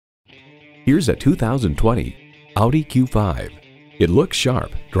Here's a 2020 Audi Q5. It looks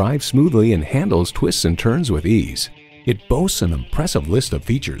sharp, drives smoothly, and handles twists and turns with ease. It boasts an impressive list of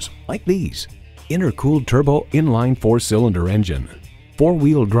features like these: intercooled turbo inline 4-cylinder engine,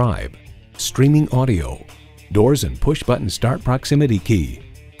 4-wheel drive, streaming audio, doors and push-button start proximity key,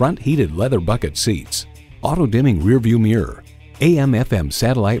 front heated leather bucket seats, auto-dimming rearview mirror, AM/FM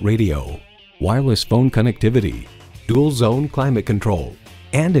satellite radio, wireless phone connectivity, dual-zone climate control,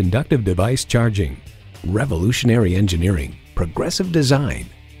 and inductive device charging. Revolutionary engineering, progressive design,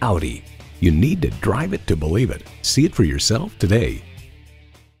 Audi. You need to drive it to believe it. See it for yourself today.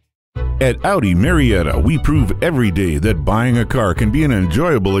 At Audi Marietta, we prove every day that buying a car can be an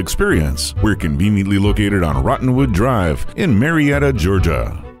enjoyable experience. We're conveniently located on Rottenwood Drive in Marietta,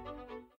 Georgia.